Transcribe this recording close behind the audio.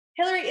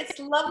Hillary, it's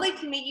lovely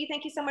to meet you.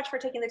 Thank you so much for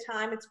taking the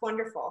time. It's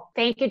wonderful.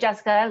 Thank you,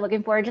 Jessica.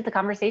 Looking forward to the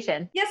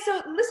conversation. Yeah, so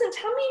listen,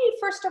 tell me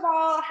first of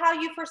all how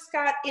you first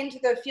got into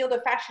the field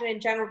of fashion in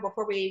general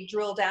before we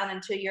drill down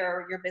into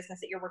your business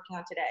that you're working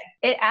on today.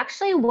 It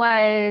actually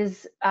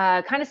was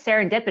kind of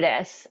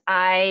serendipitous.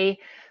 I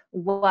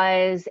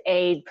was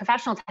a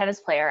professional tennis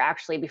player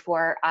actually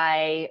before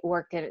I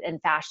worked in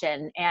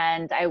fashion,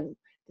 and I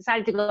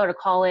decided to go to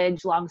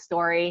college. Long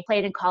story,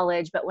 played in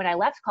college, but when I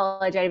left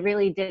college, I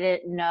really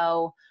didn't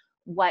know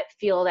what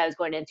field I was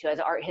going into as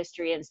an art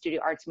history and studio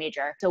arts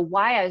major. So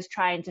while I was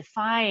trying to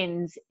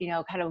find,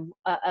 kind of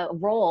a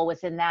role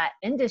within that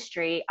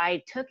industry,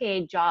 I took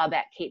a job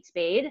at Kate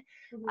Spade,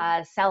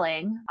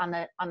 selling on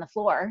the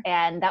floor.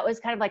 And that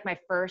was kind of like my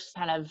first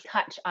kind of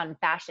touch on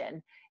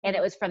fashion. And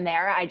it was from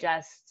there,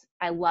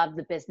 I loved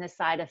the business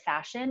side of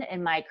fashion,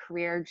 and my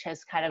career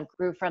just kind of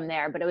grew from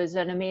there. But it was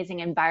an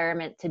amazing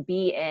environment to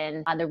be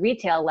in on the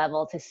retail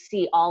level, to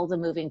see all the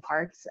moving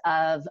parts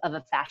of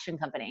a fashion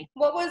company.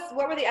 What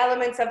were the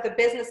elements of the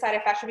business side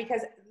of fashion?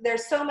 Because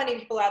there's so many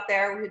people out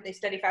there who they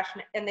study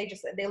fashion and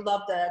they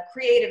love the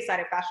creative side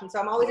of fashion. So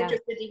I'm always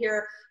interested to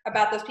hear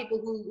about those people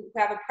who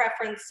have a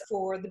preference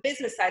for the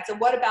business side. So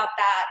what about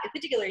that,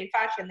 particularly in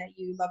fashion, that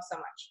you love so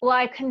much? Well,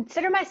 I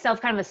consider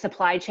myself kind of a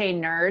supply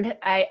chain nerd.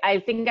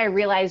 I think I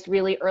realized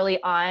really early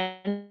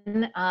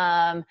on,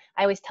 I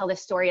always tell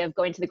this story of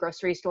going to the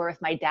grocery store with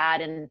my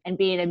dad and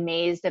being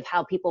amazed of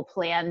how people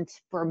planned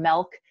for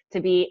milk to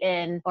be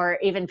in, or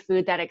even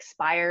food that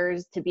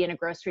expires to be in a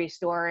grocery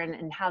store,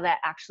 and how that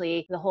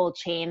actually, the whole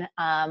chain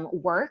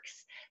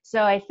works.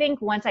 So I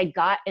think once I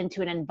got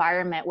into an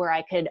environment where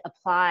I could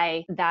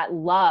apply that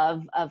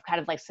love of kind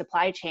of like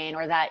supply chain,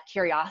 or that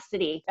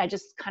curiosity, I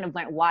just kind of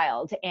went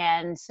wild.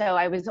 And so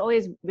I was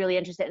always really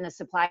interested in the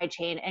supply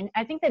chain. And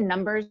I think the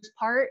numbers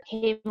part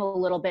came a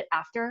little bit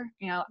after.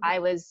 I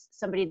was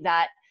somebody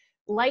that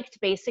liked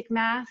basic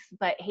math,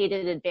 but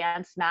hated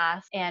advanced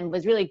math, and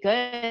was really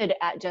good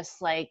at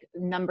just like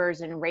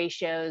numbers and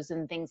ratios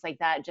and things like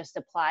that, just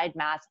applied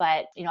math.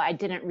 But, I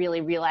didn't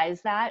really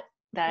realize that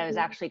I was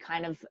actually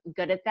kind of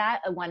good at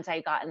that until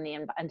I got in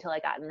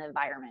the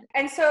environment.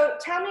 And so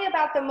tell me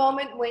about the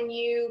moment when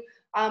you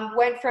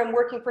went from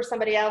working for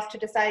somebody else to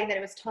deciding that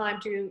it was time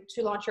to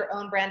launch your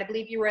own brand. I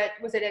believe you were at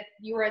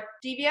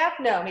DVF?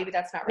 No, maybe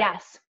that's not right.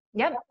 Yes.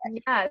 Yep.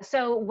 Yeah.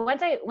 So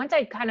once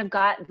I kind of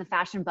got the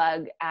fashion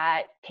bug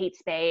at Kate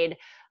Spade,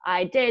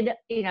 I did,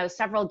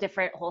 several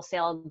different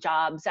wholesale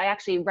jobs. I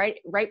actually,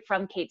 right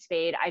from Kate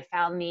Spade, I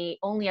found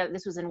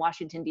this was in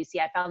Washington, D.C.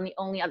 I found the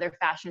only other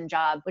fashion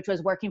job, which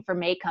was working for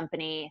May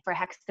Company for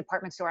Hex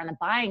Department Store on the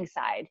buying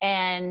side.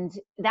 And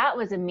that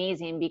was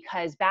amazing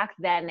because back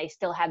then they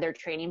still had their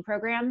training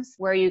programs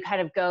where you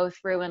kind of go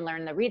through and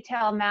learn the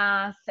retail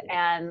math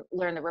and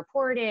learn the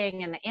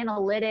reporting and the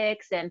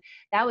analytics. And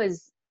that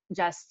was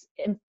just,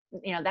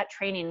 that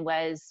training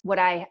was what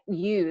I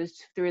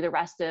used through the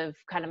rest of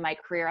kind of my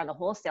career on the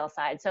wholesale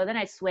side. So then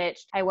I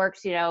switched. I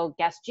worked,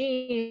 Guess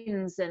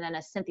Jeans, and then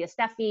a Cynthia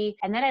Steffi.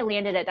 And then I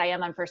landed at Diane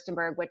von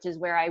Furstenberg, which is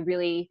where I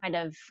really kind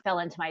of fell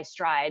into my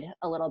stride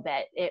a little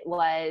bit. It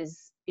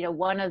was,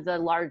 one of the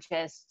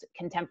largest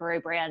contemporary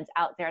brands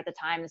out there at the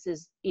time. This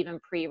is even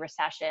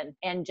pre-recession.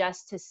 And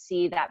just to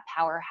see that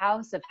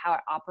powerhouse of how it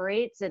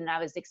operates, and I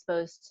was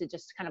exposed to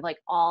just kind of like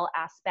all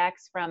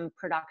aspects from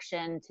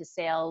production to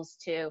sales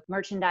to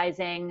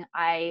merchandising.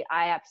 I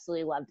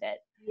absolutely loved it.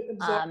 You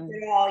absorbed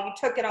it all. You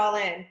took it all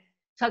in.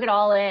 Took it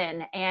all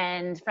in.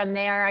 And from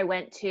there, I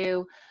went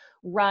to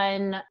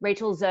run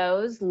Rachel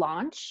Zoe's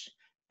launch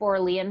for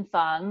Li and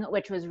Fung,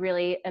 which was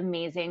really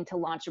amazing to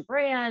launch a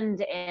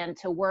brand and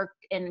to work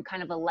in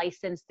kind of a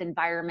licensed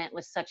environment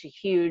with such a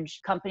huge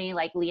company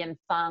like Li and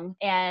Fung.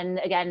 And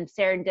again,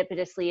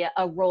 serendipitously,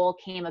 a role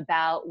came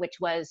about, which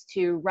was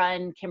to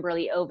run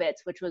Kimberly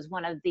Ovitz, which was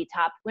one of the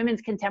top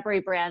women's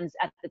contemporary brands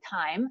at the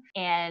time,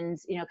 and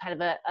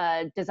kind of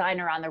a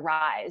designer on the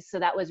rise. So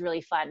that was really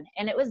fun.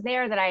 And it was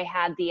there that I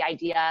had the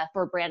idea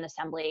for brand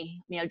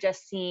assembly,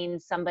 just seeing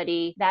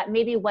somebody that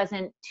maybe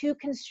wasn't too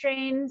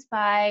constrained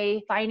by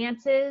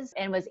finances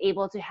and was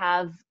able to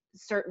have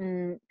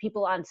certain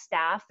people on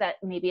staff that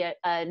maybe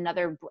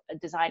another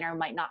designer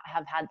might not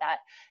have had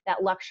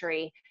that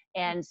luxury.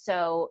 And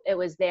so it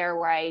was there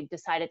where I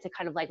decided to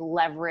kind of like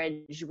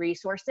leverage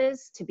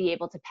resources to be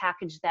able to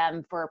package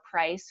them for a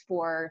price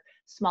for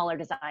smaller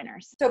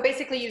designers. So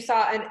basically you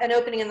saw an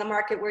opening in the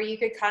market where you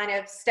could kind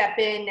of step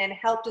in and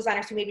help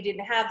designers who maybe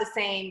didn't have the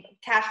same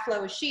cash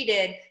flow as she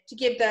did, to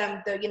give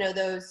them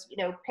those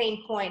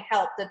pain point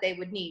help that they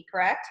would need,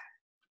 correct?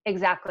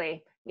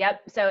 Exactly.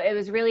 Yep. So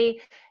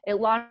it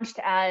launched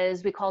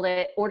as, we called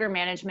it order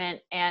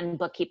management and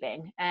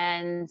bookkeeping.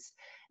 And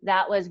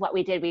that was what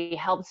we did. We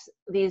helped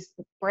these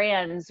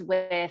brands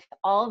with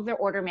all of their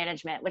order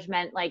management, which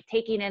meant like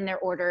taking in their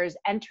orders,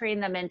 entering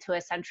them into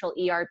a central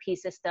ERP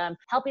system,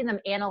 helping them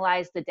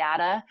analyze the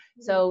data.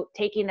 So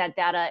taking that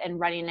data and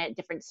running it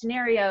different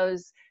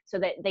scenarios so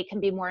that they can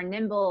be more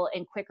nimble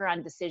and quicker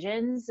on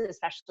decisions,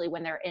 especially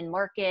when they're in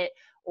market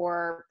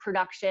or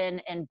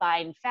production and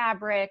buying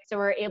fabric. So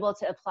we're able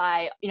to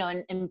apply,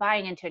 and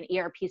buying into an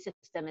ERP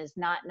system is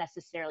not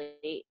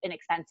necessarily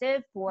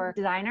inexpensive for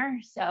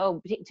designers.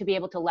 So to be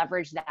able to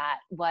leverage that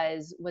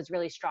was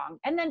really strong.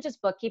 And then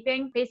just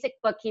bookkeeping, basic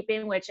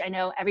bookkeeping, which I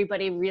know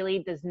everybody really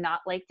does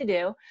not like to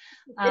do.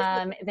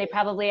 They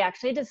probably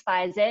actually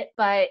despise it,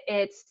 but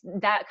it's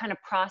that kind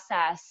of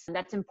process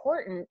that's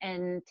important,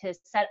 and to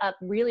set up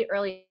really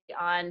early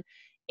on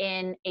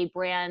in a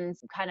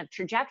brand's kind of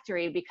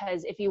trajectory,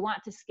 because if you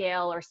want to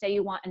scale, or say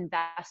you want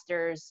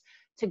investors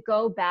to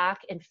go back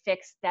and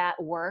fix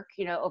that work,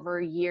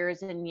 over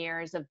years and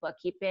years of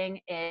bookkeeping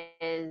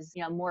is,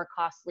 more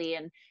costly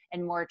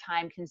and more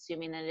time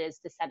consuming than it is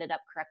to set it up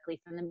correctly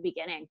from the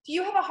beginning. Do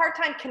you have a hard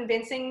time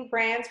convincing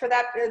brands for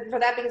that?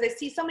 Because I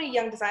see so many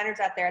young designers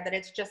out there that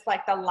it's just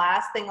like the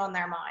last thing on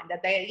their mind,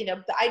 that they,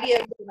 the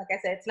idea of, like I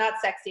said, it's not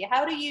sexy.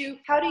 How do you,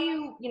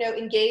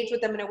 engage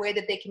with them in a way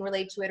that they can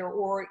relate to it?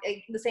 Or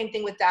the same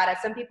thing with data.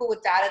 Some people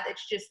with data,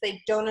 it's just,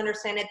 they don't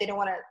understand it.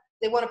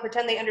 They want to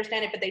pretend they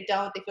understand it, but they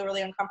don't. They feel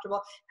really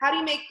uncomfortable. How do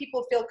you make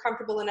people feel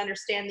comfortable and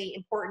understand the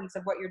importance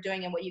of what you're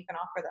doing and what you can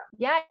offer them?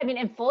 Yeah,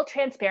 in full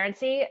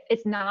transparency,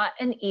 it's not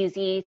an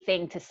easy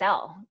thing to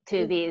sell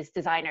to these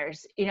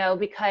designers,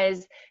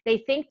 because they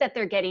think that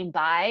they're getting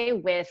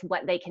by with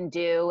what they can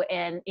do,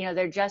 and,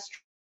 they're just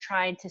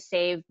trying to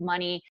save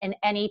money in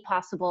any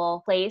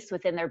possible place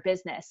within their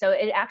business. So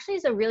it actually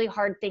is a really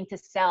hard thing to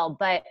sell.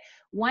 But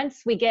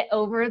once we get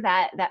over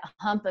that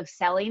hump of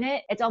selling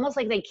it, it's almost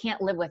like they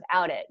can't live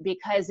without it,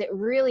 because it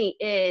really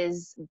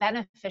is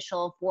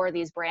beneficial for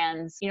these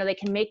brands. They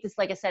can make this,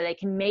 like I said, they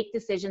can make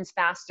decisions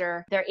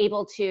faster. They're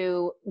able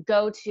to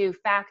go to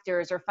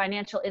factors or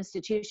financial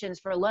institutions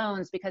for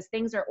loans because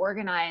things are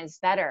organized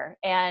better.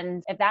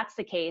 And if that's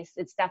the case,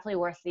 it's definitely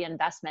worth the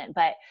investment.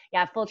 But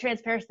yeah, full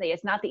transparency,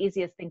 it's not the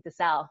easiest thing to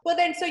sell. Well,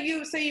 then, so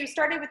you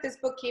started with this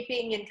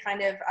bookkeeping and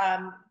kind of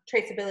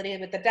traceability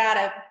with the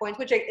data points,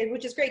 which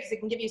is great because it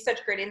can give you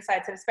such great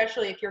insights, and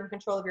especially if you're in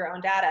control of your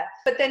own data.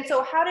 But then,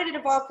 so how did it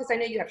evolve? Because I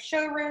know you have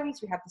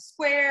showrooms, you have the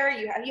square,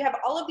 you have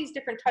all of these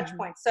different touch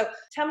points. So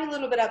tell me a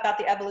little bit about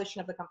the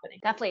evolution of the company.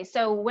 Definitely.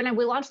 So when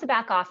we launched the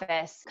back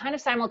office, kind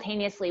of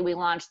simultaneously, we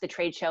launched the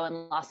trade show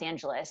in Los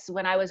Angeles.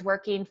 When I was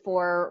working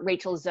for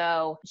Rachel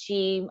Zoe,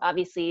 she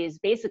obviously is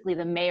basically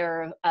the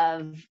mayor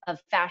of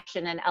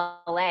fashion in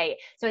LA.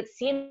 So it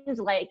seems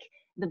like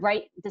the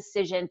right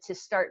decision to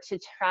start to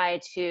try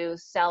to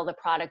sell the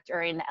product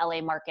during the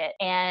LA market.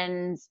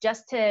 And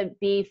just to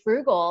be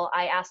frugal,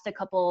 I asked a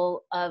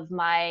couple of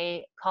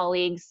my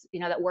colleagues,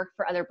 that worked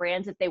for other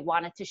brands, if they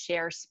wanted to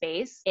share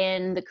space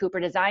in the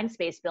Cooper Design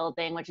Space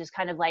building, which is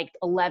kind of like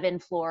 11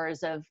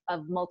 floors of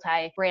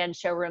multi-brand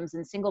showrooms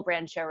and single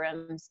brand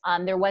showrooms.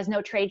 There was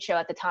no trade show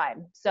at the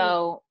time.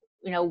 So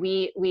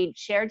we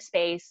shared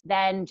space.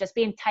 Then, just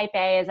being type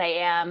A as I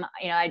am,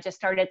 I just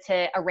started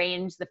to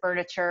arrange the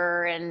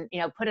furniture and,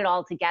 put it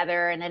all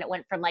together. And then it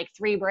went from like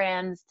 3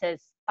 brands to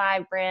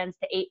 5 brands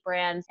to 8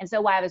 brands. And so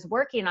while I was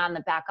working on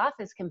the back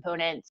office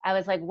component, I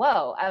was like,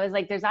 whoa,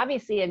 there's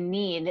obviously a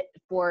need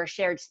for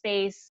shared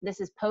space. This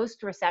is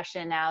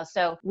post-recession now.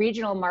 So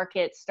regional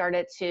markets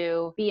started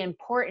to be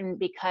important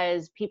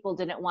because people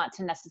didn't want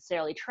to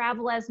necessarily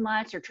travel as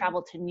much or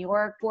travel to New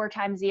York 4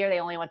 times a year. They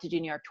only want to do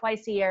New York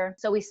twice a year.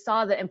 So we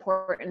saw the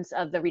importance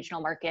of the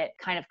regional market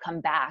kind of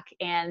come back.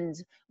 And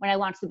when I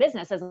launched the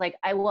business, I was like,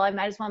 I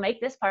might as well make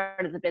this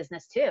part of the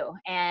business too.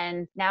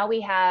 And now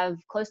we have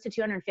close to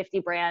 250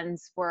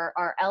 brands for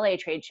our LA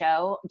trade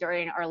show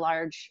during our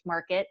large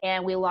market.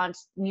 And we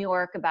launched New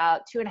York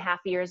about 2.5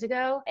 years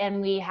ago.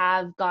 And we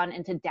have gone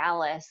into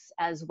Dallas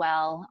as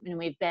well. And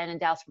we've been in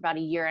Dallas for about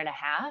 1.5 years.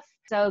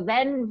 So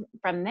then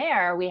from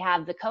there, we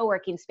have the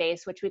co-working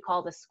space, which we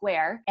call the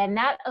Square. And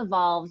that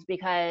evolved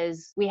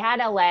because we had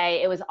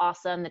LA, it was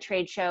awesome. The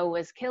trade show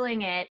was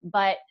killing it.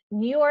 But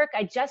New York,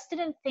 I just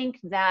didn't think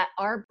that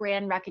our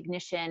brand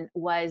recognition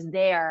was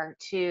there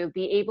to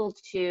be able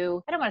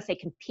to, I don't want to say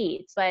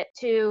compete, but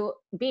to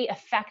be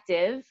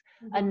effective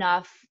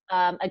enough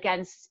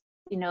against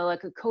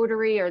like a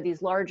coterie or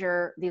these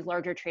larger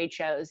trade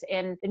shows.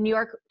 And the New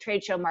York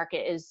trade show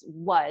market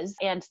was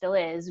and still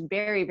is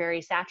very, very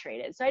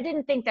saturated. So I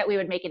didn't think that we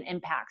would make an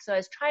impact. So I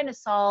was trying to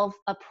solve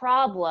a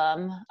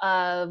problem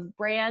of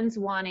brands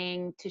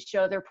wanting to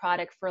show their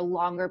product for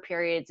longer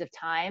periods of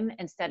time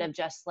instead of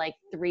just like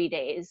 3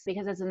 days.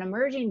 Because as an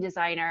emerging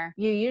designer,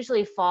 you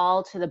usually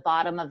fall to the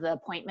bottom of the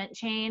appointment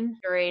chain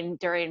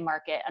during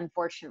market,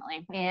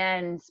 unfortunately.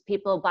 And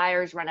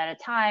buyers run out of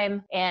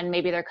time, and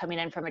maybe they're coming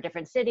in from a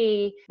different city.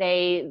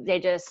 They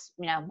just,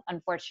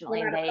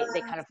 unfortunately,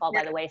 they kind of fall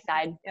by the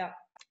wayside.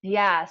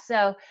 Yeah.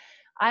 So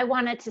I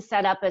wanted to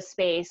set up a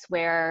space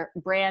where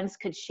brands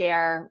could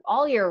share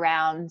all year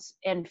round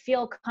and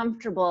feel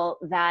comfortable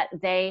that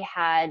they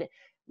had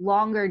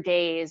longer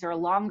days or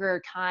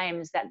longer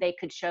times that they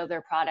could show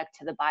their product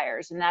to the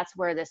buyers. And that's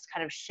where this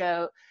kind of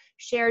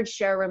shared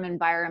showroom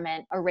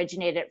environment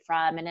originated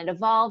from. And it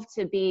evolved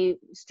to be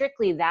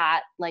strictly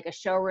that, like a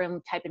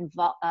showroom type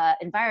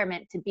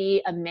environment, to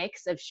be a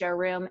mix of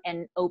showroom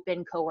and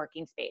open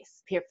co-working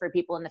space for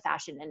people in the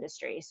fashion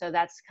industry. So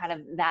that's kind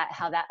of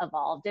how that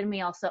evolved. And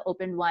we also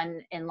opened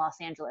one in Los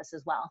Angeles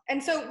as well.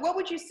 And so what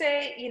would you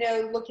say,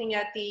 looking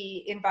at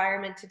the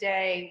environment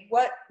today,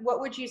 what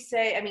would you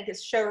say? I mean,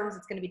 because showrooms,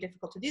 it's going to be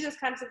difficult to do those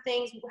kinds of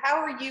things. How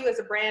are you as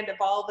a brand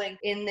evolving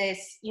in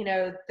this,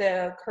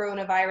 the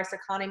coronavirus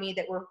economy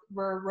that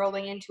we're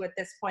rolling into at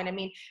this point? I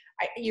mean,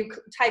 you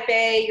type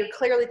A, you're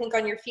clearly think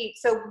on your feet.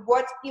 So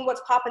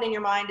what's popping in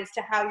your mind as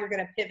to how you're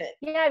going to pivot?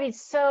 Yeah, I mean,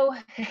 so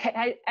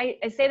I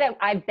say that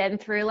I've been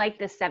through like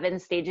the 7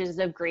 stages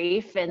of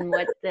grief, and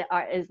what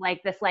is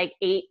like this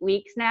 8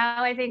 weeks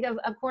now, I think, of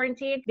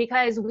quarantine,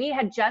 because we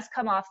had just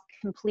come off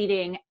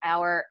completing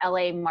our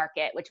LA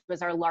market, which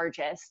was our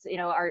largest.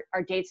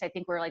 Our dates, I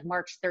think, were like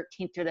March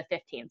 13th through the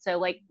 15th. So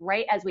like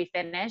right as we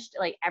finished,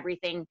 like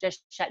everything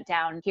just shut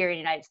down here in the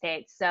United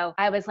States. So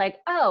I was like,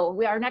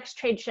 oh, our next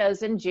trade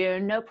show's in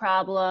June, no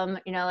problem.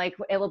 Like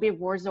it will be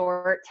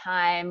resort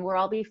time. We'll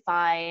all be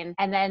fine.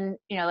 And then,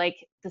 like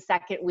the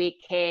second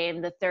week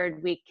came, the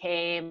third week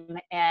came,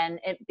 and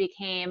it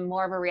became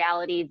more of a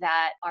reality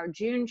that our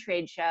June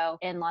trade show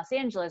in Los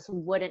Angeles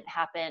wouldn't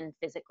happen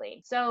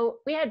physically. So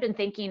we had been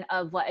thinking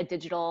of what a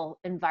digital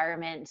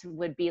environment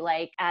would be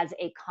like as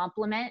a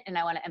complement. And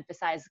I want to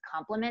emphasize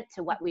complement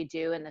to what we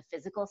do in the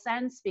physical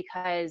sense,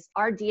 because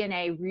our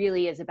DNA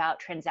really is about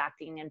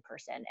transacting in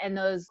person and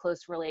those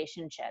close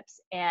relationships.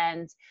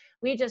 And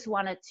we just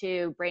wanted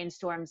to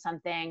brainstorm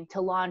something to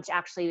launch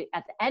actually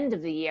at the end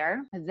of the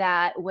year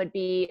that would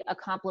be a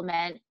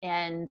complement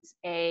and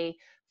a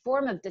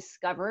form of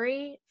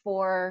discovery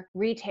for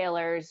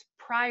retailers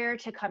prior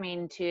to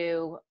coming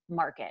to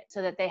market,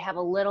 so that they have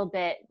a little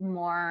bit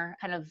more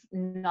kind of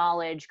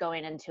knowledge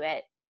going into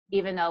it,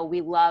 even though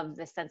we love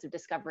the sense of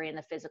discovery in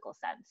the physical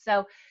sense.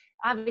 So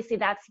obviously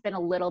that's been a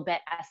little bit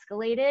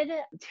escalated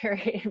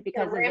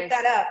because of this.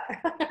 That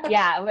up.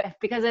 Yeah,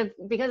 because of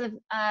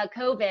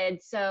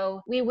COVID.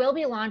 So we will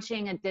be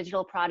launching a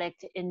digital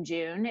product in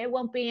June. It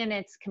won't be in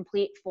its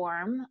complete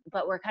form,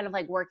 but we're kind of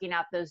like working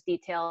out those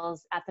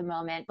details at the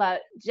moment.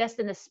 But just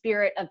in the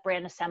spirit of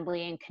brand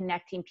assembly and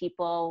connecting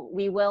people,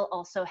 we will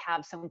also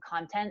have some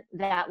content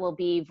that will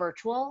be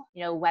virtual,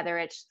 whether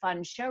it's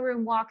fun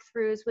showroom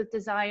walkthroughs with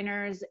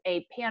designers,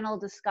 a panel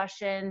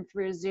discussion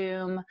through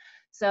Zoom.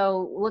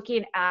 So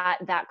looking at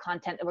that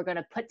content that we're going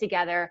to put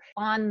together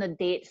on the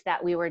dates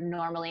that we would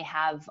normally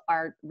have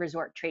our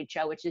resort trade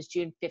show, which is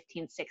June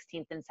 15th,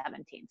 16th, and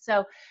 17th.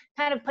 So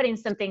kind of putting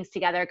some things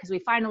together, because we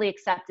finally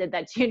accepted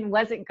that June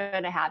wasn't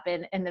going to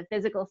happen in the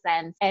physical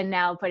sense, and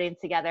now putting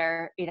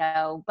together,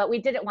 but we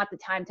didn't want the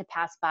time to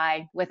pass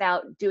by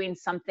without doing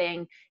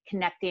something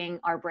connecting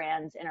our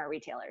brands and our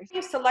retailers.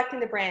 You're selecting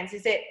the brands.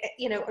 Is it,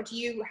 do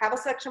you have a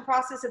selection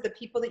process of the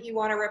people that you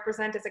want to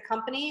represent as a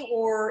company,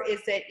 or is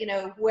it,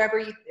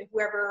 whoever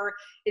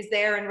is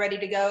there and ready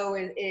to go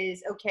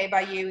is okay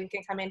by you and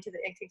can come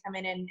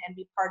in and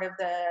be part of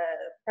the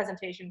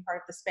presentation, part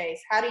of the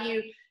space? How do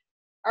you,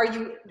 are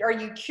you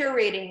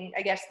curating,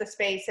 I guess, the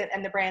space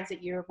and the brands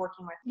that you're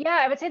working with?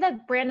 Yeah, I would say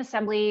that brand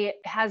assembly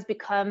has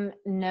become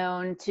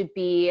known to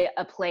be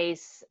a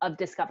place of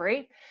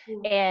discovery.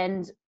 Mm-hmm.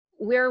 And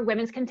we're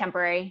women's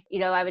contemporary.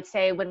 I would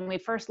say when we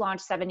first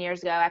launched 7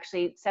 years ago,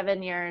 actually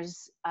 7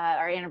 years,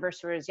 our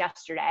anniversary was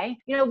yesterday.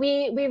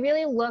 We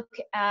really look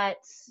at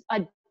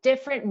a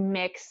different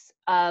mix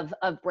of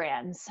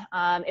brands.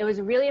 It was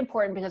really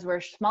important, because we're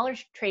a smaller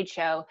trade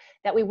show,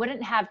 that we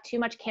wouldn't have too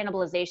much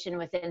cannibalization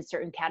within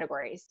certain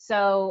categories.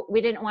 So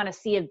we didn't want a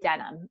sea of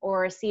denim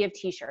or a sea of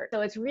t-shirts.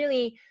 So it's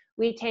really,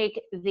 we take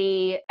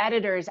the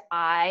editor's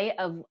eye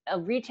of a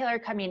retailer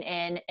coming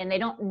in, and they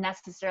don't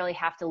necessarily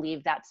have to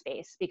leave that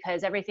space,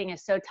 because everything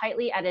is so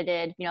tightly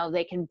edited.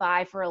 They can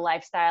buy for a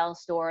lifestyle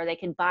store, they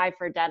can buy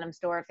for a denim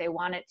store if they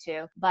want it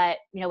to, but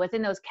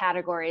within those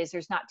categories,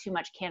 there's not too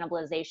much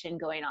cannibalization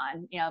going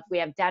on. If we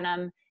have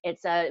denim,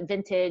 it's a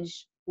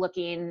vintage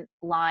looking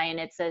line,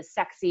 it's a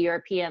sexy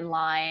European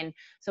line.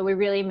 So we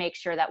really make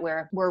sure that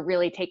we're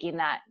really taking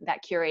that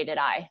curated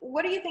eye.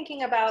 What are you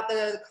thinking about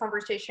the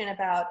conversation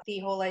about the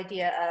whole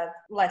idea of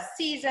less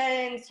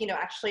seasons,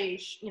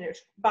 actually,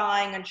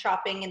 buying and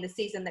shopping in the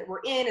season that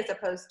we're in, as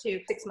opposed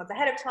to 6 months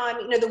ahead of time,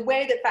 the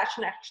way that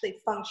fashion actually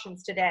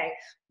functions today?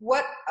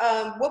 What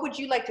would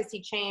you like to see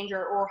change,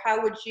 or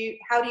how do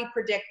you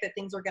predict that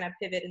things are going to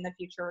pivot in the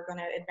future, or going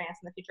to advance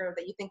in the future,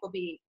 that you think will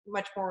be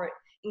much more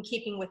in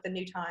keeping with the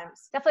new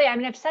times? Definitely. I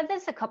mean, I've said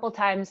this a couple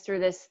times through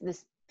this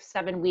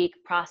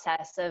 7-week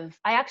process of,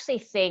 I actually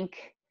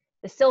think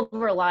the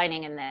silver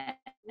lining in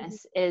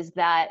this is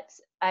that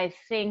I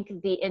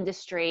think the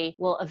industry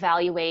will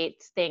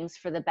evaluate things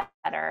for the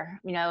better,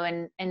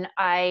 and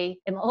I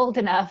am old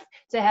enough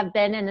to have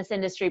been in this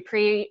industry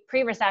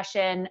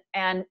pre-recession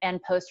and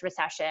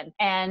post-recession.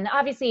 And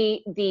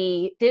obviously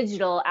the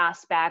digital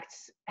aspect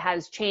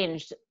has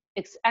changed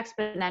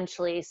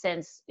exponentially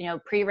since,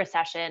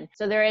 pre-recession.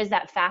 So there is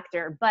that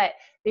factor. But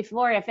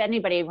before, if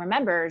anybody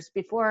remembers,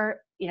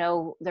 before,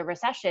 the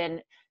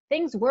recession,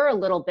 things were a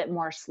little bit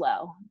more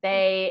slow.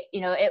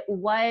 It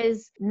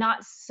was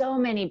not so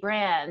many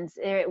brands.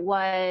 It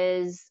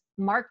was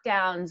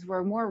markdowns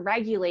were more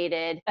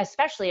regulated,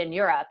 especially in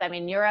Europe. I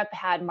mean, Europe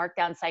had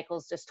markdown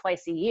cycles just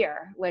twice a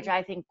year, which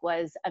I think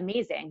was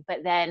amazing.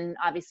 But then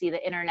obviously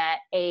the internet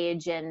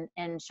age and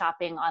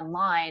shopping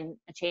online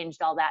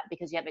changed all that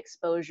because you have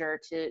exposure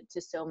to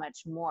so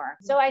much more.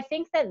 So I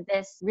think that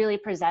this really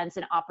presents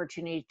an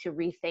opportunity to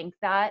rethink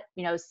that.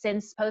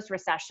 Since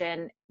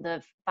post-recession,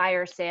 the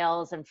fire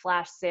sales and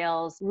flash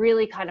sales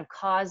really kind of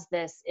caused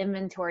this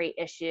inventory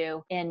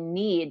issue and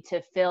need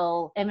to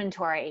fill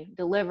inventory,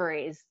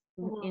 deliveries,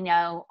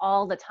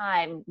 all the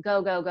time,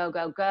 go, go, go,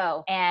 go,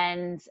 go.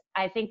 And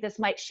I think this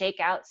might shake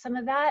out some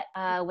of that,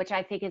 which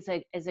I think is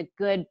a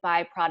good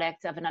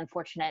byproduct of an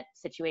unfortunate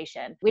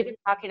situation. We've been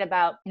talking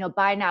about,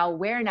 buy now,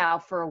 wear now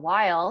for a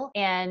while,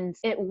 and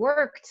it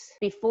worked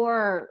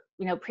before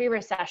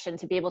pre-recession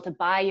to be able to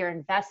buy your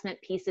investment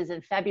pieces in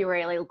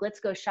February, like let's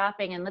go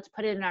shopping and let's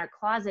put it in our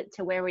closet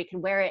to where we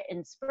can wear it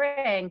in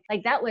spring.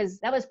 Like that was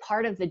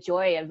part of the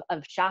joy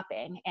of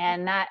shopping.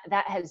 And that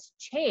has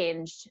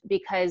changed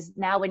because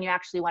now when you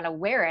actually want to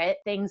wear it,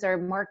 things are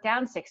marked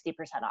down 60%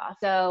 off.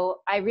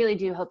 So I really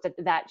do hope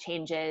that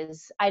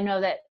changes. I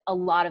know that a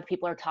lot of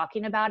people are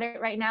talking about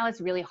it right now. It's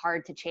really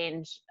hard to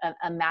change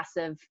a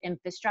massive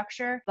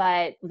infrastructure,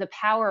 but the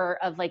power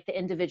of like the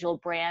individual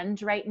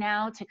brand right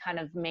now to kind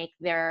of make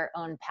their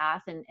own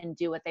path and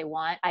do what they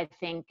want, I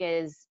think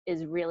is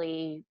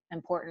really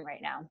important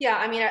right now. Yeah,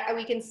 I mean,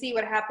 we can see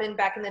what happened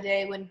back in the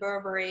day when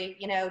Burberry,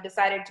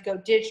 decided to go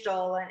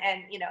digital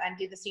and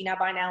do the see now,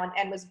 buy now,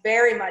 and was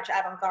very much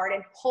avant-garde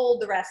and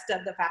pulled the rest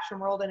of the fashion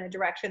world in a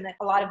direction that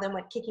a lot of them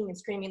went kicking and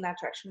screaming in that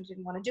direction,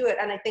 didn't want to do it.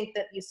 And I think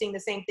that you're seeing the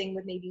same thing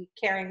with maybe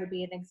Kering would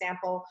be an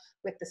example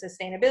with the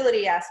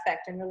sustainability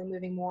aspect and really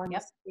moving more in the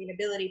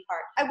sustainability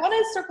part. I want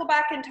to circle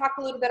back and talk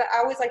a little bit. I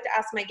always like to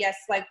ask my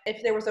guests, like,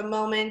 if there was a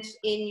moment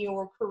in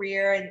your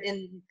career and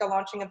in the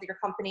launching of your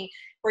company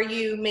where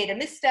you made a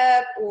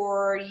misstep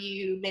or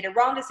you made a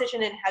wrong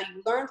decision and how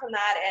you learned from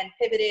that and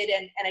pivoted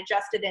and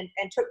adjusted and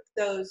took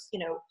those,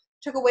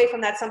 took away from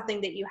that something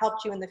that you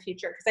helped you in the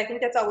future. Because I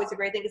think that's always a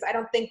great thing, because I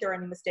don't think there are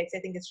any mistakes. I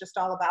think it's just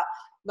all about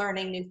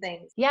learning new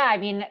things. Yeah, I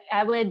mean,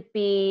 I've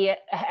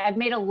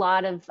made a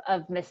lot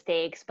of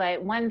mistakes,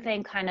 but one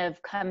thing kind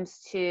of comes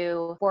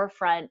to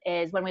forefront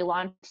is when we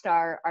launched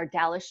our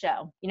Dallas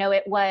show.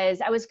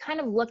 I was kind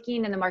of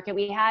looking in the market.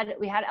 We had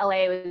LA,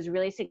 it was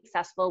really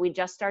successful. We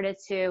just started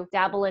to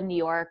dabble in New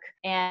York,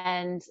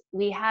 and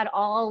we had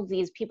all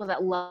these people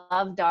that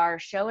loved our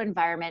show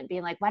environment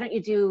being like, why don't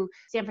you do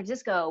San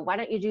Francisco? Why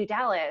don't you do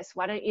Dallas?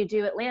 Why don't you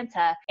do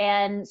Atlanta?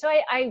 And so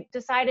I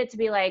decided to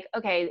be like,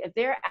 okay, if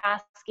they're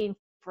asking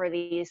for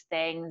these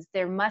things,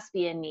 there must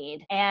be a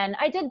need. And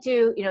I did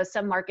do,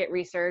 some market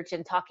research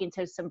and talking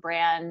to some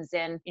brands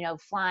and,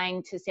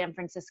 flying to San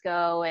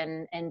Francisco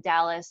and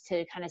Dallas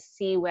to kind of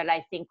see what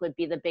I think would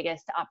be the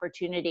biggest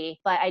opportunity.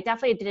 But I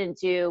definitely didn't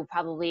do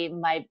probably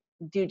my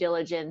due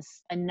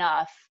diligence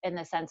enough in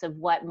the sense of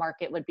what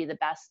market would be the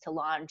best to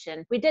launch.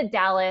 And we did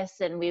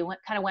Dallas, and we went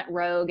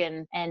rogue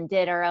and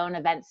did our own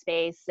event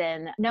space.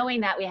 And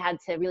knowing that we had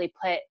to really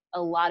put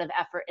a lot of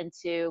effort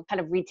into kind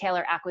of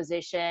retailer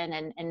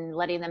acquisition and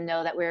letting them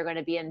know that we were going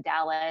to be in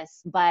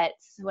Dallas. But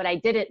what I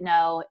didn't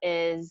know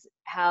is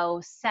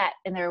how set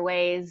in their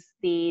ways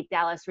the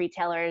Dallas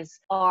retailers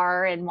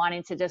are and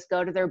wanting to just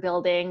go to their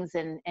buildings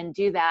and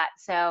do that.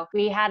 So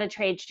we had a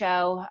trade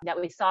show that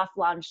we soft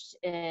launched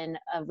in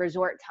a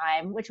resort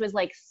time, which was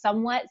like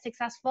somewhat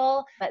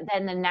successful. But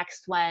then the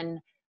next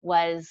one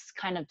was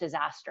kind of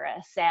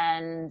disastrous.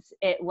 And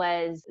it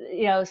was,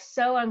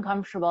 so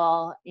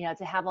uncomfortable,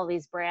 to have all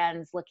these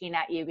brands looking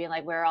at you being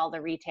like, where are all the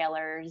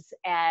retailers?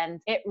 And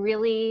it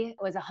really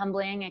was a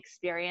humbling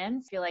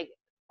experience. I feel like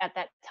at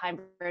that time,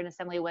 Brand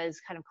Assembly was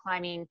kind of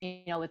climbing,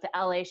 with the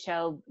LA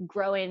show,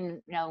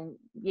 growing,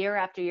 year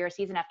after year,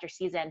 season after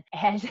season.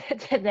 And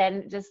to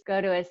then just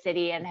go to a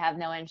city and have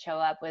no one show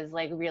up was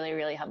like really,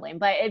 really humbling.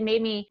 But it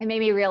made me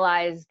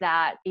realize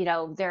that,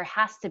 there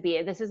has to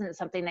be, this isn't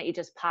something that you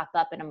just pop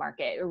up in a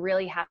market. It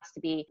really has to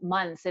be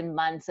months and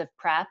months of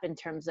prep in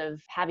terms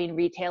of having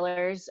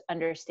retailers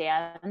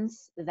understand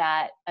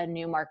that a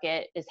new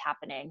market is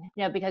happening,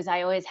 because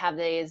I always have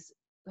these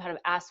kind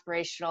of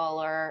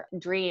aspirational or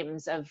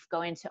dreams of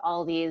going to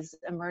all these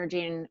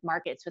emerging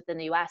markets within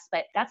the US.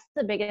 But that's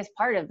the biggest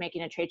part of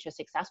making a trade show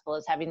successful,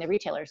 is having the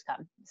retailers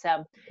come.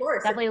 So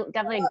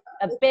definitely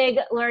a big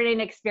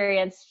learning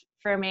experience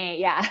for me.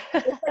 Yeah.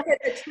 It's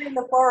like a tree in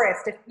the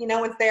forest. If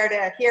no one's there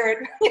to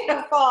hear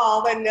it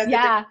fall, then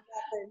yeah.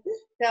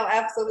 No,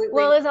 absolutely.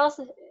 Well,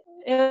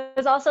 It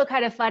was also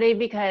kind of funny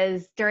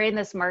because during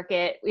this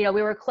market, we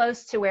were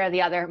close to where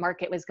the other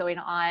market was going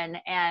on,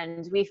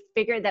 and we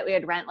figured that we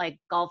would rent like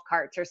golf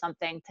carts or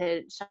something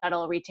to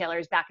shuttle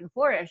retailers back and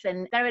forth,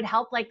 and that would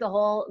help like the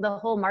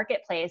whole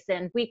marketplace.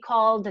 And we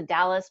called the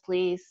Dallas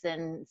police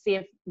and see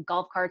if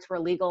golf carts were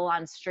legal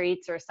on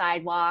streets or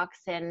sidewalks,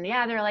 and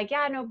yeah, they're like,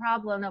 yeah, no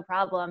problem, no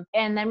problem.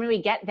 And then when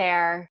we get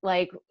there,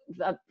 like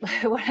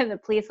one of the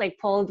police like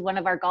pulled one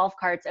of our golf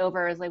carts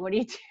over. I was like, what are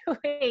you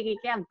doing? You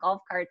can't have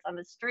golf carts on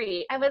the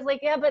street. I was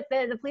like, yeah, but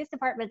the police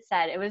department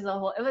said it was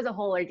a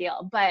whole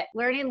ordeal. But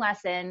learning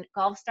lesson,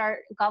 golf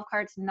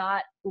carts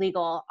not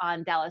legal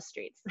on Dallas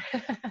streets.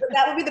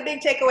 That would be the big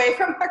takeaway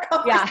from our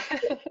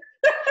conversation.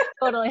 Yeah,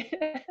 totally.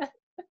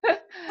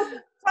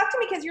 Talk to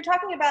me, because you're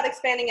talking about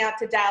expanding out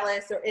to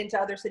Dallas or into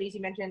other cities. You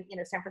mentioned,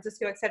 San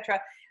Francisco,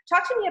 etc.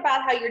 Talk to me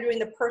about how you're doing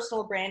the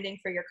personal branding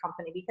for your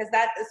company, because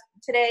that is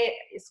today,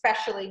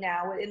 especially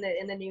now in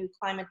the new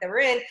climate that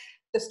we're in,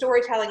 the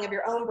storytelling of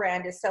your own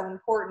brand is so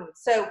important.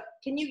 So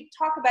can you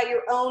talk about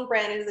your own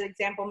brand as an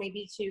example,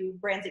 maybe to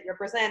brands that you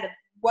represent, of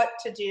what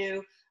to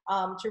do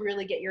to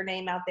really get your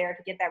name out there,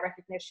 to get that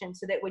recognition,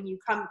 so that when you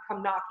come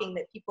knocking,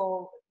 that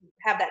people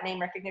have that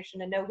name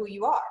recognition and know who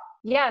you are?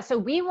 Yeah, so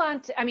we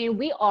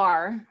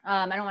are,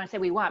 I don't want to say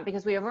we want,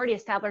 because we have already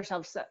established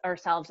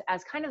ourselves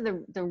as kind of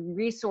the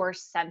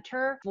resource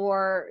center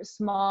for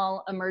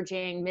small,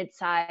 emerging,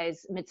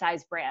 mid-size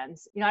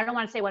brands. I don't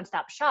want to say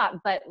one-stop shop,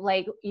 but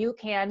like you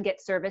can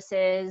get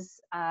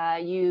services,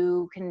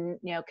 you can,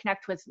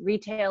 connect with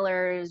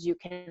retailers, you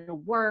can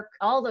work,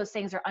 all those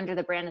things are under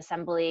the Brand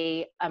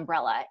Assembly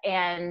umbrella.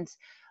 And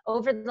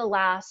over the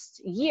last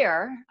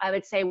year, I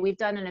would say we've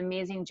done an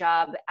amazing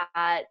job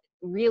at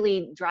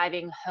really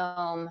driving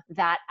home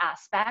that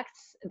aspect,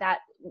 that,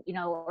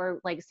 or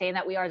like saying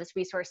that we are this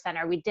resource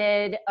center. We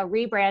did a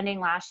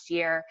rebranding last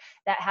year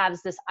that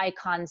has this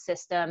icon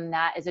system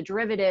that is a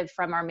derivative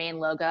from our main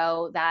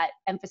logo, that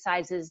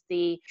emphasizes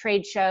the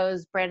trade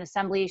shows, Brand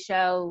Assembly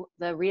show,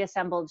 the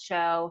reassembled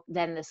show,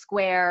 then the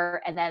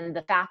square, and then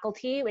the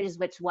faculty, which is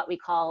what we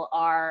call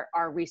our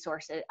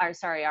resources,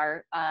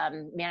 our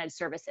managed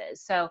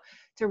services. So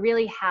to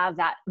really have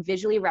that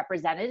visually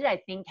represented, I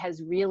think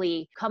has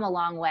really come a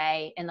long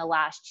way in the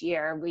last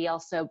year. We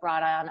also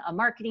brought on a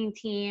marketing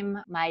team.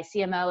 My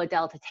CMO,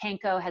 Adele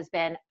Tatanko, has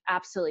been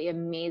absolutely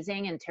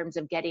amazing in terms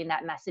of getting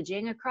that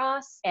messaging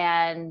across.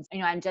 And,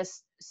 I'm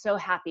just so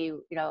happy,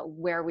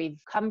 where we've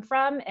come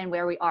from and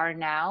where we are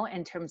now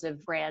in terms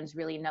of brands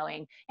really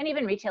knowing, and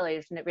even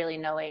retailers really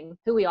knowing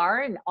who we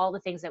are and all the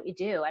things that we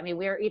do. I mean,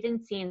 we're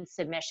even seeing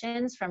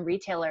submissions from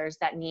retailers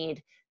that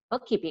need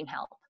bookkeeping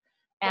help.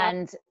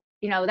 And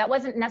that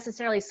wasn't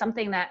necessarily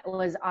something that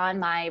was on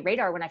my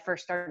radar when I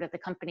first started at the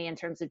company in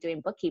terms of doing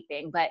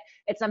bookkeeping, but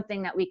it's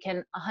something that we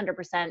can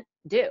 100%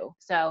 do.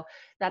 So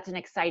that's an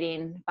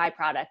exciting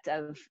byproduct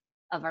of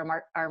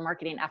our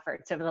marketing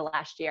efforts over the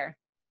last year.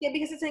 Yeah,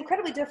 because it's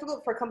incredibly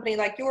difficult for a company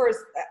like yours,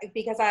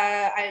 because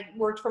I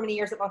worked for many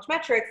years at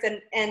Launchmetrics,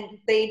 and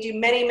they do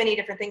many, many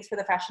different things for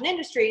the fashion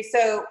industry.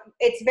 So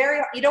it's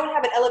you don't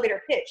have an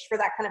elevator pitch for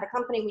that kind of a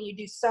company when you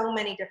do so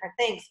many different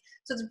things.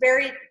 So it's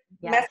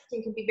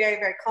messaging can be very,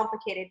 very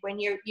complicated when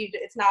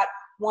it's not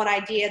one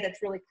idea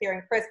that's really clear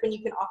and crisp, when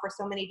you can offer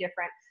so many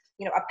different,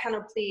 a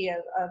panoply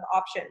of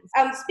options.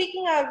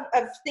 Speaking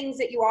of things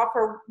that you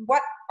offer,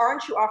 what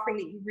aren't you offering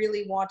that you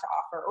really want to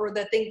offer? Or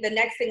the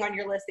next thing on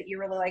your list that you're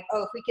really like,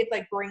 oh, if we could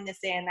like bring this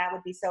in, that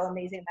would be so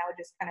amazing. That would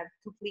just kind of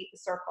complete the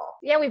circle.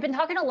 Yeah, we've been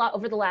talking a lot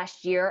over the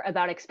last year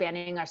about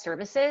expanding our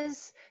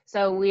services.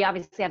 So we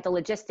obviously have the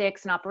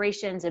logistics and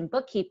operations and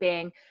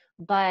bookkeeping,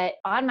 but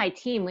on my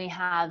team, we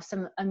have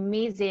some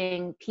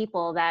amazing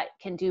people that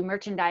can do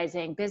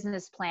merchandising,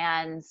 business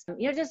plans,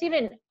 just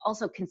even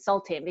also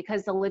consulting,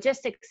 because the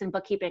logistics and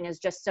bookkeeping is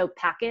just so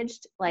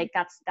packaged. Like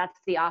that's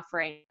the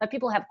offering. But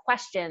people have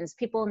questions,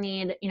 people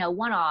need,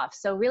 one-off.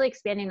 So really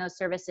expanding those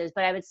services.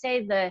 But I would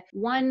say the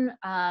one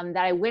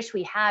that I wish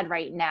we had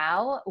right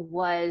now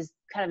was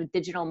kind of a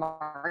digital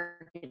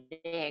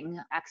marketing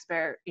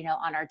expert,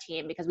 on our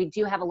team, because we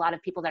do have a lot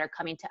of people that are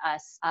coming to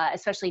us,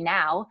 especially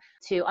now,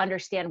 to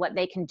understand what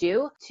they can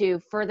do to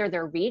further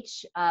their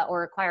reach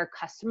or acquire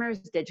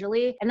customers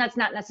digitally. And that's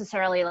not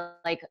necessarily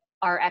like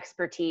our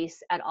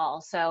expertise at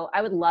all. So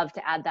I would love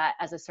to add that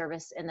as a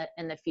service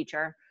in the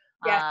future.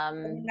 Yeah,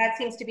 that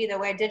seems to be the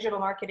way. Digital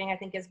marketing, I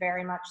think, is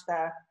very much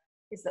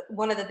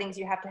one of the things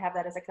you have to have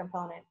that as a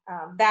component.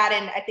 That,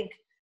 and I think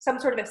some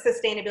sort of a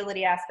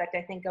sustainability aspect,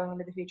 I think going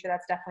into the future,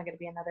 that's definitely going to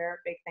be another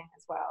big thing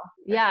as well.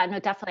 Yeah, no,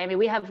 definitely. I mean,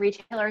 we have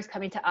retailers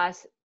coming to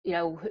us,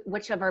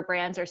 which of our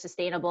brands are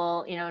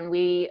sustainable, and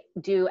we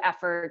do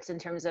efforts in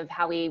terms of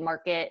how we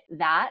market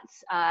that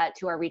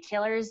to our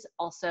retailers,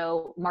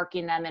 also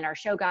marking them in our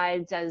show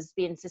guides as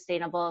being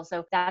sustainable.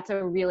 So that's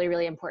a really,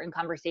 really important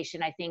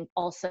conversation. I think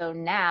also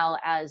now,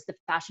 as the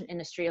fashion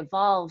industry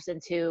evolves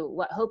into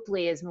what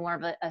hopefully is more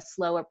of a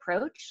slow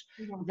approach,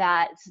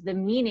 that the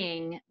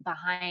meaning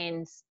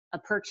behind a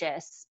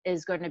purchase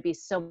is going to be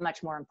so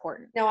much more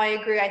important. No, I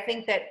agree. I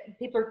think that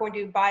people are going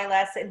to buy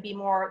less and be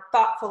more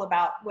thoughtful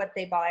about what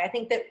they buy.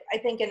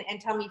 And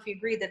tell me if you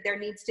agree, that there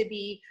needs to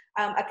be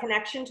a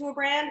connection to a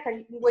brand.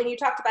 When you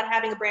talked about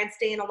having a brand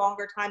stay in a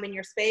longer time in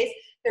your space,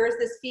 there is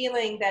this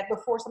feeling that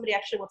before somebody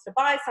actually wants to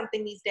buy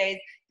something these days,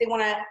 they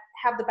want to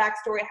have the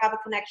backstory, have a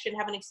connection,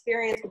 have an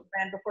experience with the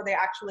brand before they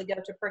actually go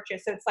to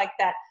purchase. So it's like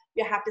that.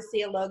 You have to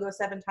see a logo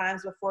 7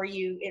 times before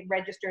it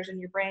registers in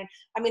your brain.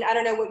 I mean, I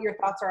don't know what your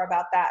thoughts are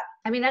about that.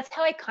 I mean, that's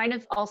how I kind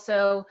of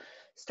also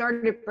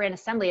started Brand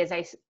Assembly, is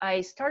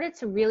I started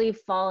to really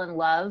fall in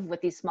love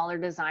with these smaller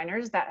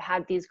designers that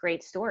had these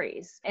great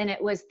stories. And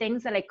it was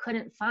things that I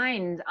couldn't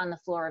find on the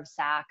floor of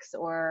Saks,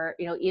 or,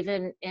 you know,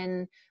 even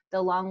in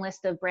the long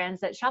list of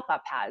brands that Shopbop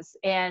has.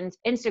 And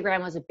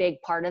Instagram was a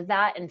big part of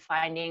that, in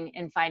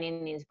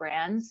finding these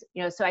brands.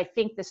 You know, so I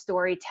think the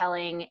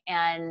storytelling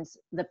and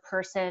the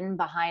person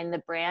behind the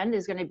brand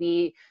is going to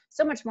be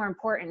so much more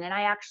important. And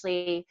I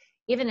actually,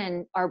 even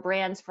in our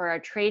brands for our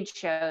trade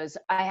shows,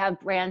 I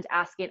have brands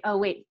asking, oh,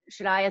 wait,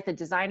 should I as the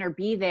designer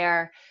be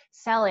there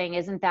selling?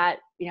 Isn't that,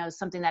 you know,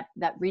 something that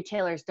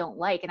retailers don't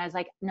like? And I was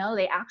like, no,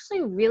 they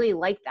actually really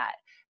like that,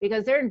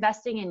 because they're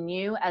investing in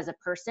you as a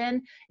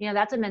person. You know,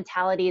 that's a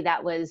mentality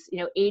that was, you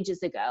know,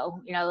 ages ago,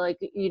 you know, like,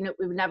 you know,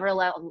 we would never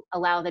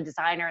allow the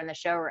designer in the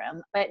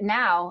showroom. But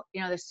now,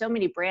 you know, there's so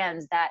many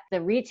brands that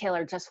the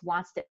retailer just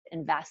wants to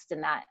invest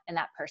in that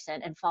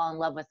person and fall in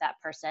love with that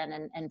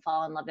person and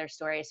fall in love with their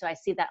story. So I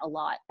see that a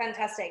lot.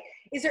 Fantastic.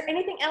 Is there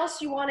anything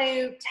else you want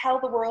to tell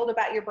the world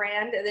about your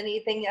brand, and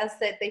anything else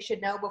that they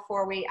should know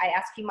before I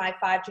ask you my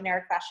 5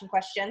 generic fashion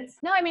questions?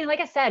 No, I mean,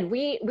 like I said,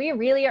 we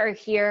really are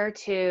here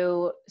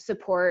to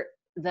support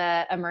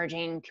the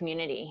emerging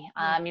community.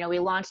 You know, we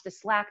launched a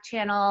Slack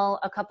channel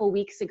a couple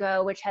weeks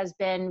ago, which has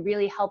been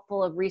really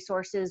helpful, of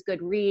resources, good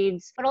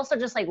reads, but also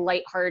just like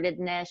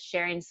lightheartedness,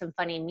 sharing some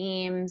funny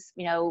memes,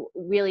 you know,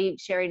 really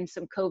sharing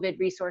some COVID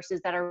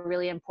resources that are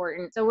really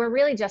important. So we're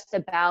really just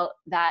about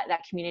that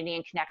community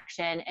and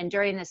connection. And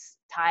during this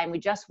time, we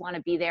just want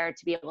to be there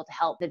to be able to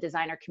help the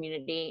designer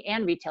community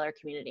and retailer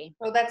community.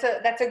 Well, that's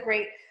a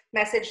great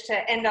message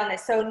to end on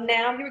this. So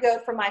now here we go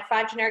for my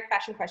 5 generic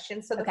fashion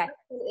questions. So the first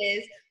one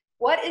is,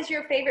 what is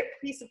your favorite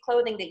piece of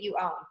clothing that you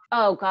own?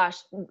 Oh gosh,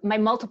 my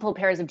multiple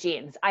pairs of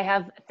jeans. I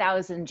have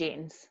 1,000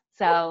 jeans.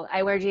 So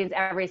I wear jeans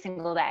every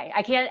single day.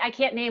 I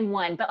can't name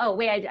one, but oh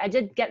wait, I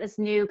did get this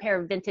new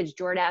pair of vintage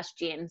Jordache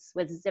jeans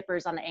with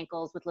zippers on the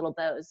ankles with little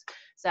bows.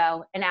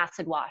 So, and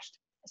acid washed.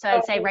 So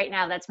I'd say right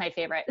now that's my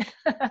favorite.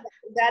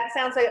 That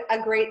sounds like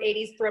a great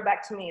 80s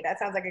throwback to me. That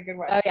sounds like a good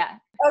one. Oh yeah.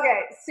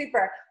 Okay,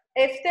 super.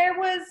 If there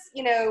was,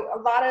 you know, a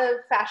lot of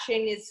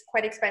fashion is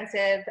quite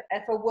expensive.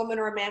 If a woman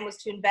or a man was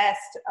to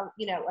invest,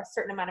 you know, a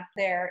certain amount of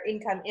their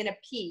income in a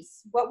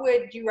piece, what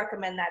would you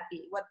recommend that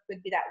be? What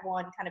would be that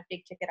one kind of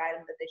big ticket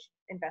item that they should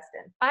invest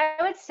in? I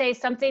would say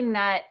something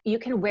that you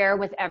can wear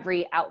with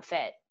every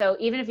outfit. So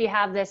even if you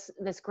have this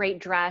great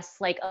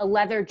dress, like a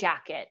leather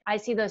jacket, I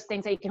see those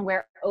things that you can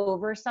wear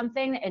over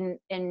something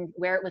and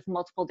wear it with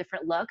multiple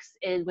different looks.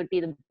 It would be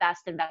the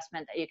best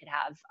investment that you could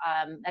have.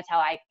 That's how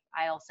I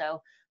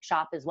also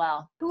shop as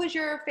well. Who is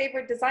your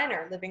favorite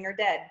designer, living or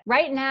dead?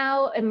 Right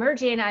now,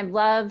 emerging, I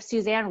love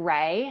Suzanne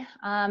Ray,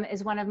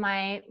 is one of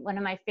my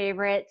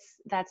favorites.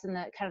 That's in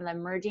the kind of the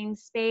emerging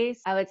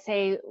space. I would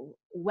say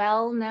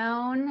well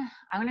known.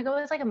 I'm gonna go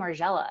with like a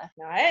Margiela.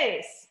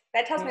 Nice.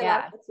 That tells me a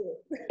lot about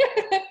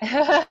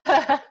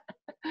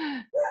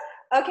you.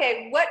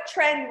 Okay, what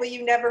trend will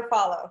you never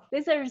follow?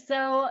 These are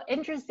so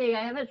interesting.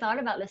 I haven't thought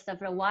about this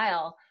stuff in a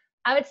while.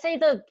 I would say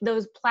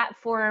those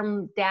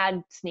platform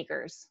dad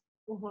sneakers.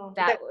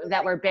 Mm-hmm.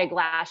 that were big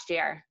last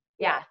year.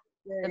 Yeah.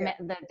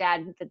 The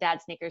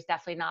dad sneakers,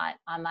 definitely not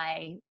on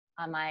my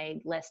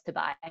list to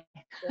buy. I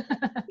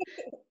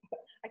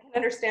can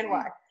understand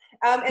why.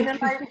 And then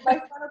my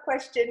final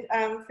question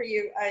for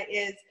you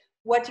is,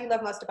 what do you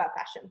love most about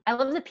fashion? I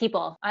love the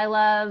people. I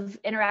love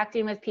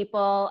interacting with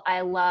people. I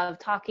love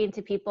talking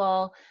to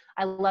people.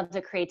 I love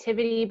the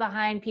creativity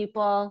behind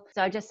people.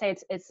 So I just say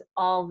it's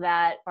all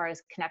that as far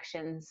as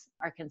connections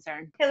are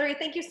concerned. Hillary,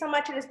 thank you so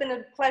much. It has been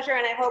a pleasure,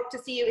 and I hope to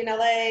see you in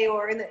LA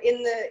or in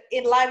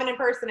live and in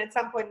person at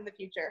some point in the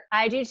future.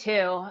 I do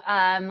too.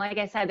 Like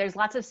I said, there's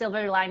lots of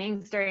silver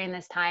linings during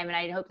this time, and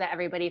I hope that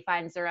everybody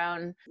finds their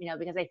own, you know,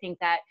 because I think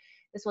that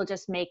this will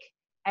just make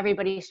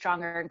everybody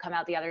stronger and come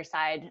out the other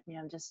side, you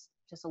know, just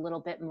a little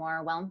bit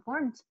more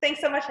well-informed.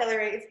 Thanks so much,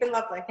 Hillary. It's been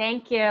lovely.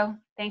 Thank you.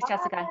 Thanks, Bye.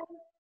 Jessica.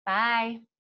 Bye.